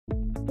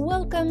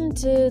Welcome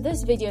to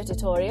this video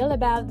tutorial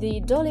about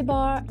the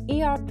Dolibarr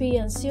ERP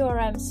and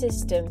CRM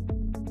system.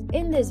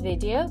 In this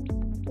video,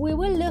 we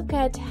will look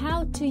at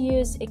how to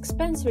use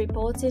expense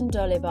reports in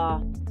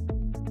Dolibarr.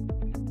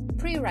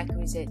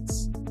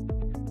 Prerequisites.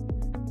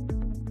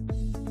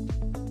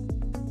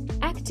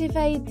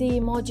 Activate the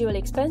module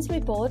Expense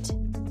Report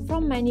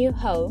from menu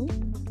Home,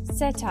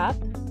 Setup,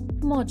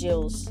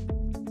 Modules.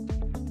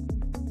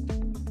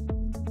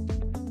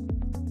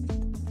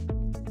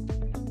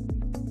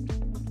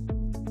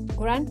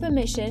 Grant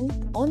permission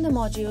on the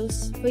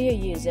modules for your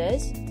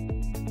users.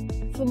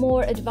 For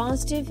more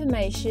advanced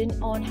information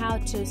on how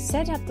to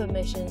set up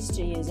permissions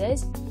to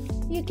users,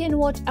 you can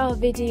watch our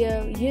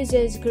video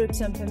Users,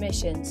 Groups and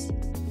Permissions.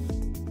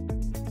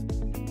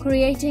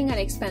 Creating an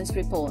expense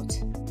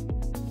report.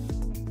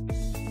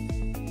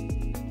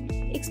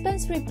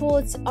 Expense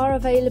reports are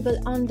available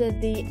under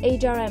the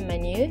HRM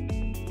menu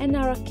and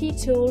are a key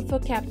tool for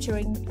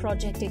capturing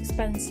project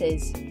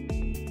expenses.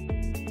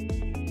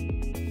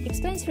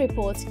 Expense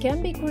reports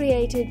can be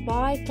created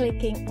by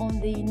clicking on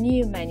the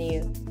New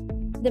menu.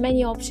 The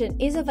menu option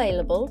is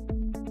available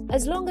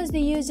as long as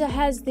the user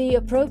has the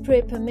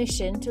appropriate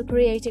permission to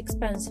create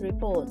expense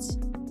reports.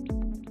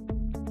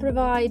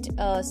 Provide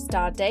a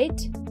start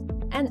date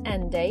and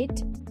end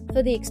date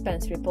for the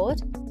expense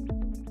report.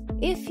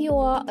 If you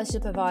are a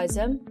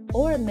supervisor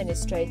or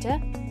administrator,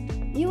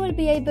 you will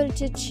be able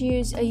to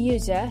choose a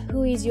user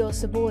who is your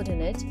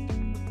subordinate.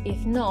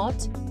 If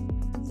not,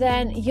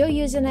 then your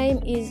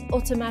username is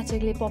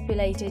automatically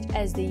populated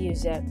as the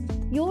user.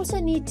 You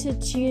also need to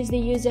choose the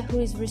user who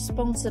is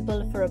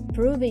responsible for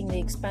approving the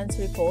expense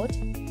report.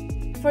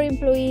 For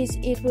employees,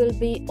 it will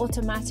be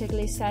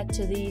automatically set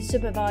to the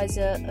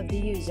supervisor of the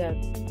user.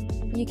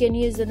 You can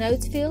use the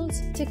notes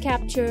fields to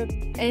capture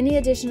any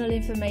additional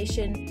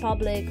information,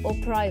 public or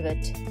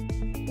private.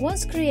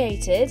 Once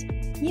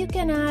created, you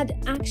can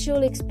add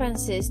actual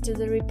expenses to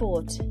the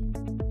report.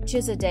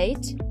 Choose a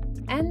date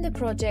and the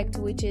project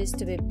which is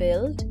to be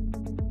billed.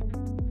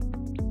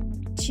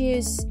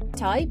 Choose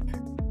type,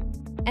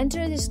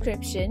 enter a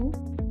description,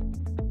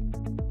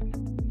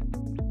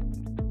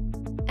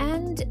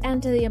 and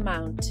enter the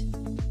amount.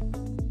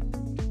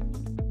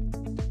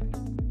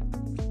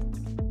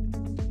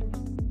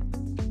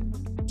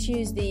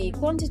 Choose the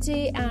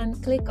quantity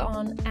and click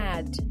on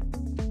Add.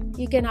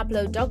 You can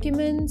upload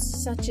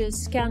documents such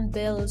as scanned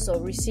bills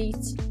or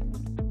receipts.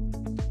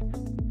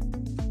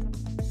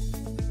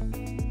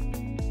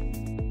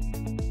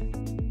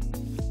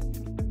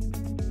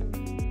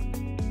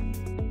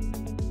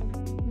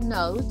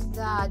 Note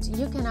that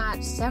you can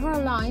add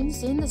several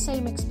lines in the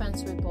same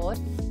expense report,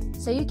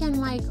 so you can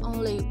make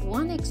only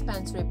one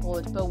expense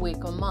report per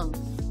week or month.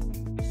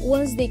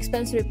 Once the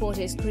expense report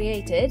is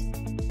created,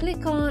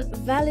 click on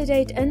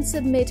Validate and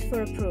Submit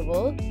for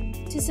approval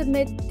to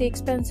submit the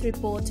expense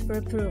report for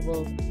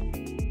approval.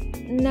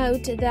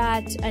 Note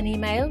that an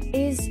email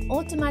is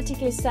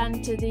automatically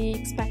sent to the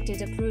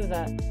expected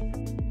approver.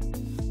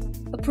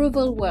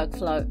 Approval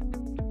workflow.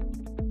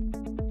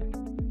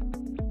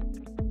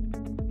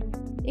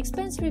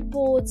 Expense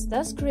reports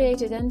thus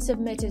created and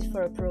submitted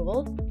for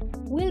approval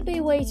will be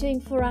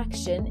waiting for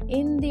action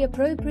in the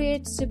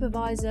appropriate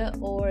supervisor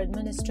or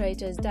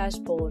administrator's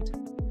dashboard.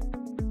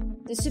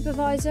 The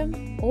supervisor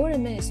or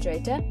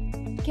administrator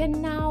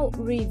can now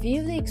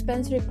review the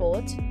expense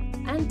report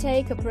and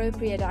take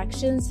appropriate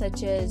actions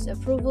such as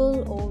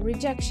approval or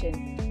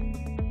rejection.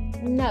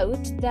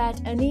 Note that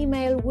an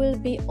email will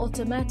be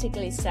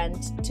automatically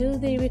sent to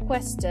the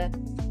requester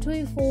to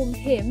inform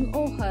him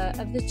or her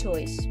of the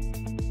choice.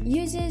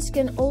 Users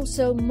can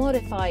also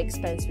modify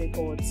expense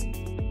reports.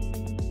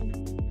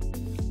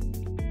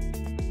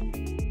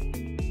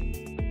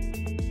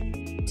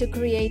 To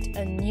create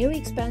a new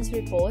expense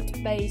report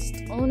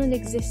based on an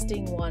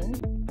existing one,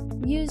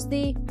 use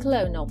the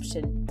Clone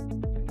option.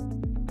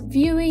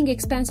 Viewing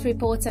expense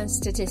reports and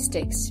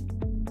statistics.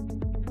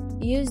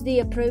 Use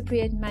the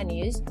appropriate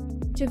menus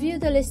to view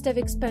the list of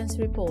expense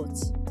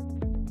reports.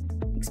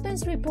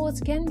 Expense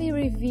reports can be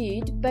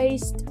reviewed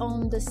based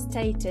on the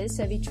status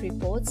of each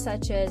report,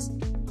 such as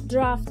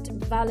draft,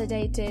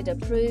 validated,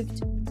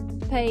 approved,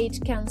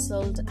 paid,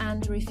 cancelled,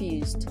 and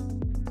refused.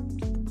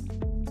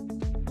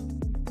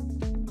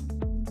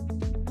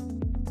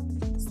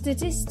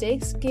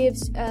 Statistics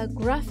gives a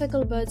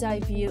graphical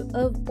bird's-eye view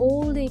of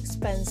all the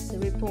expense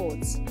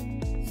reports.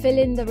 Fill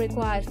in the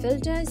required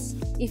filters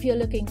if you're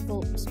looking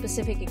for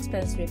specific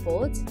expense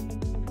reports.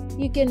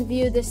 You can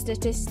view the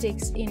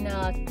statistics in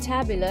a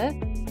tabular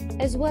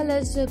as well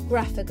as a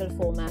graphical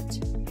format.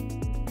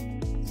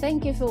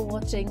 Thank you for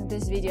watching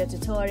this video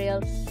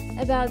tutorial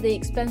about the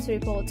expense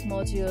reports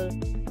module.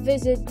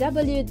 Visit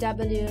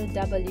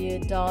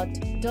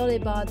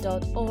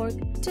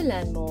www.dolibarr.org to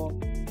learn more.